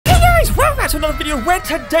to another video where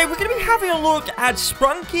today we're going to be having a look at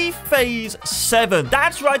Sprunki Phase 7.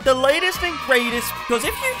 That's right, the latest and greatest, because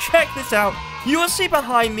if you check this out, you will see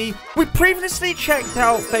behind me, we previously checked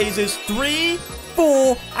out Phases 3,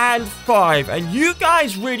 4, and 5, and you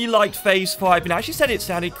guys really liked Phase 5, and actually said it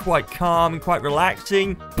sounded quite calm and quite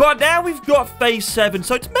relaxing, but now we've got Phase 7,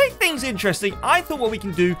 so to make things interesting, I thought what we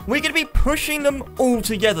can do, we're going to be pushing them all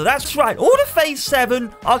together. That's right, all the Phase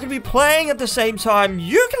 7 are going to be playing at the same time.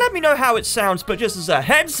 You can let me know how it sounds, but just as a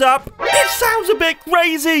heads up, it sounds a bit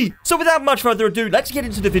crazy. So without much further ado, let's get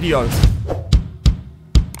into the video.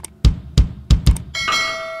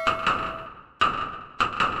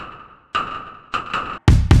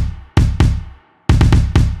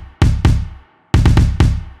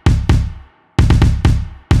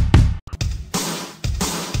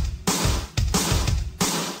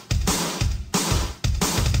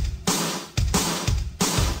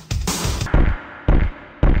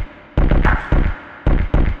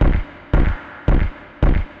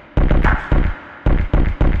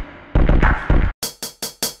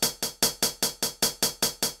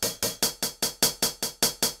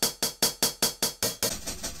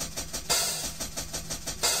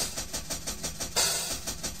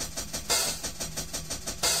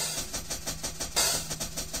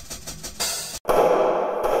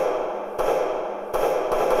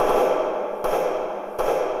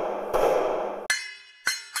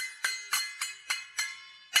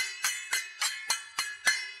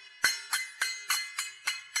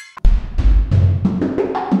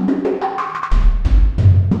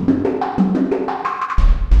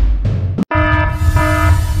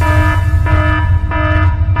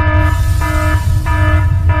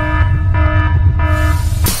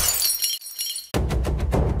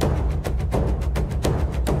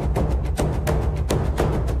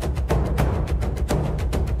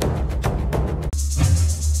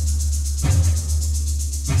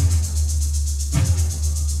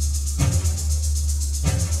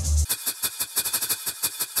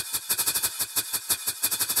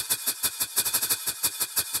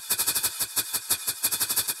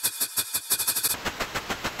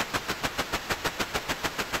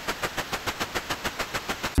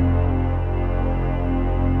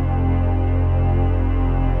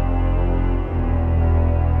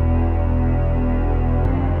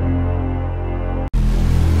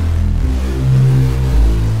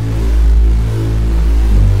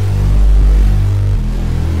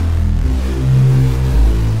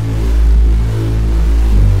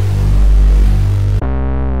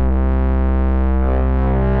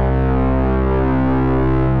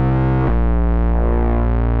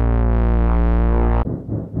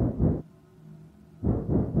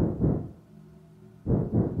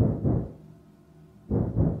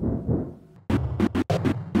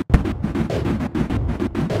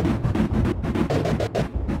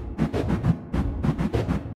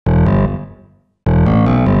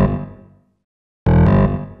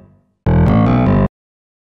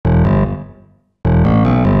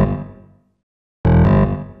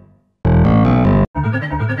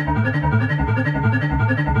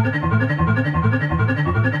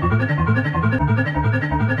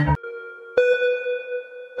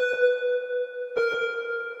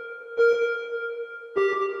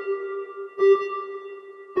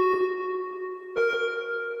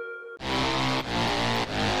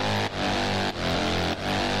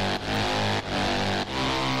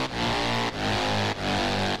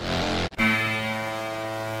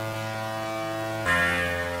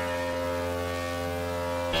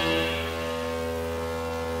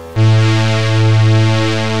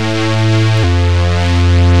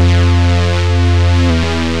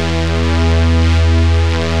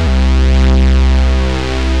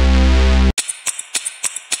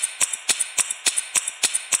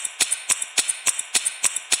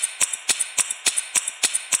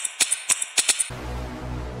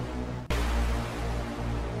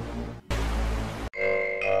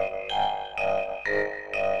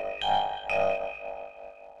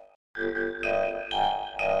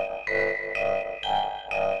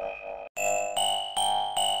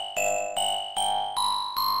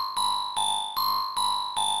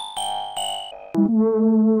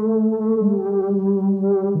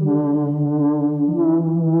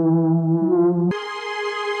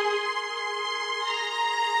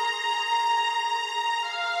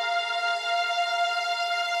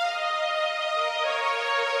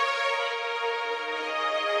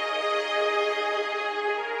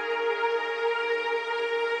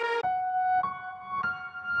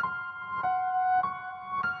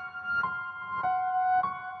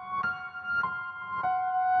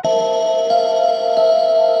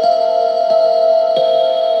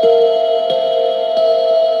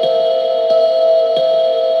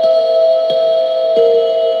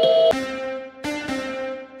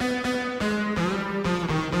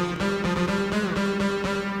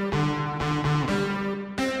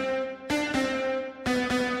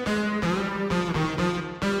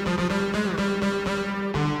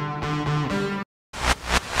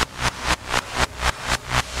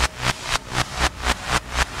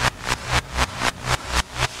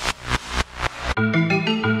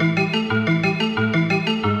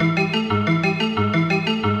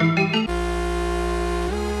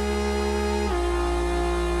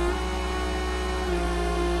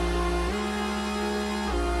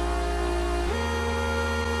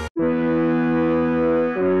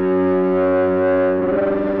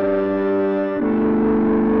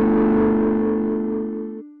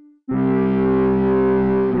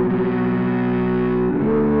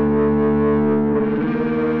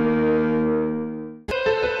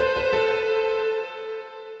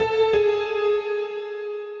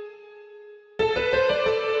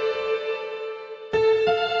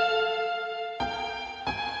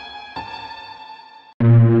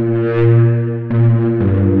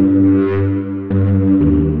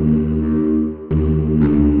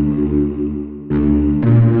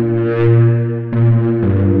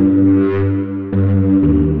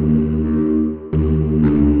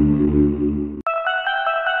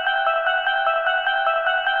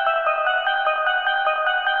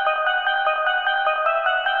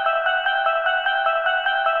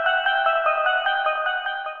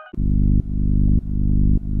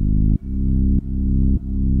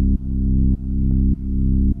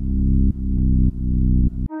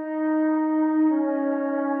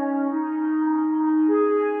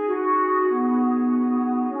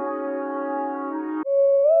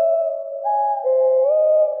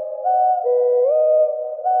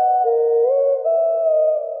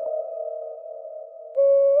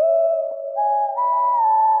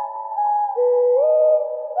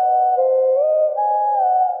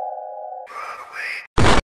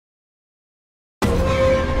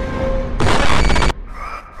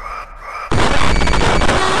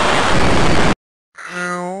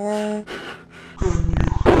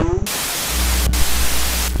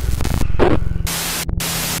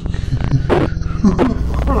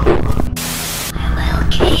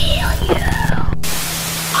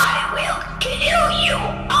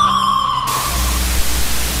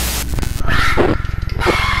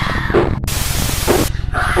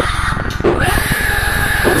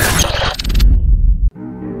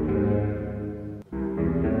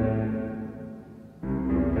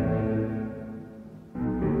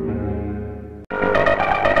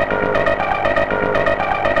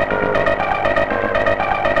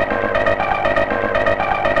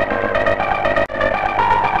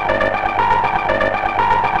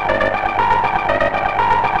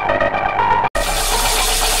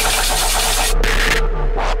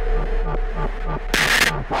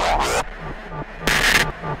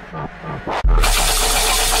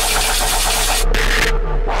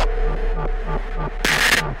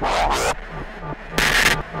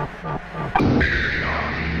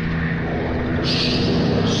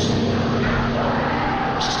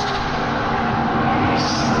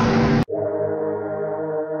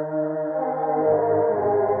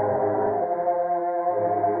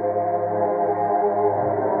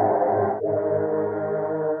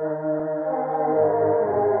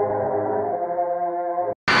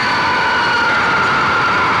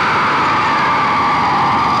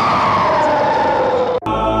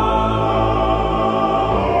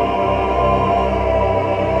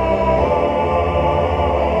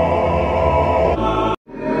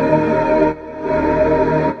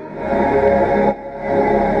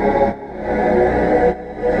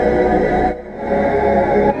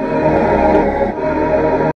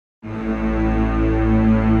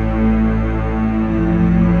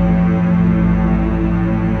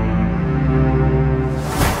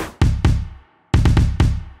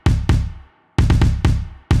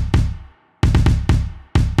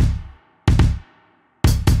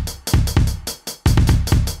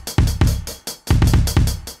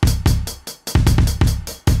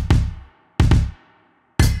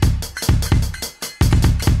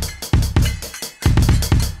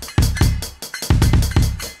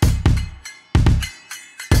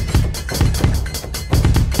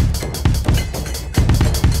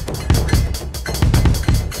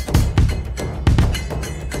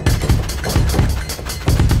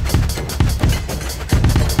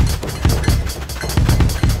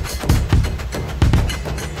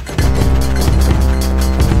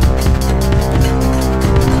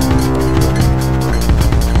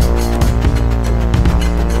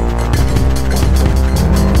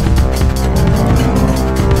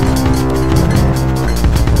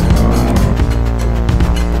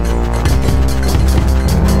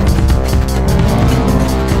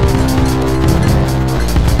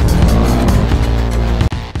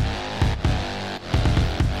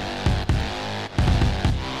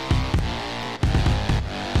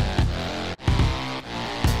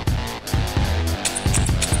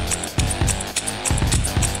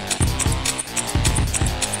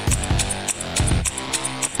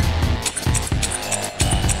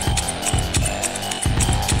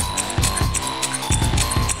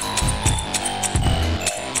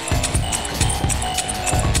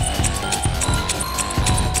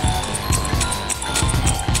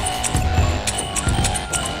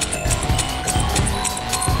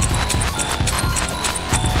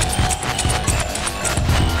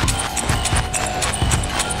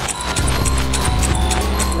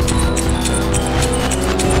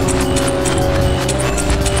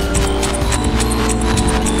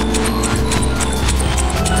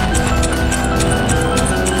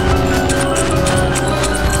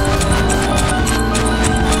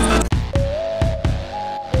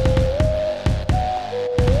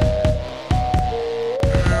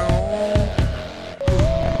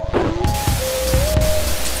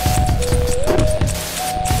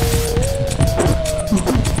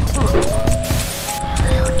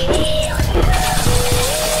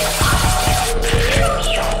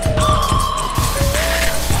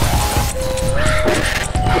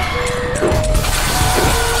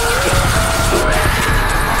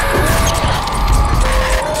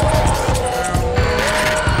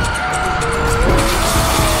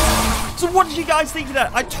 What did you guys think of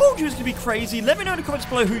that? I told you it was going to be crazy. Let me know in the comments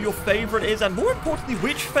below who your favorite is, and more importantly,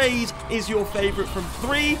 which phase is your favorite from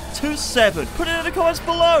 3 to 7. Put it in the comments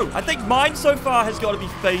below. I think mine so far has got to be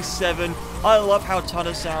phase 7. I love how Ton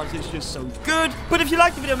of Sounds is just so good. But if you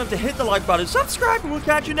liked the video, remember to hit the like button, subscribe, and we'll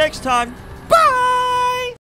catch you next time.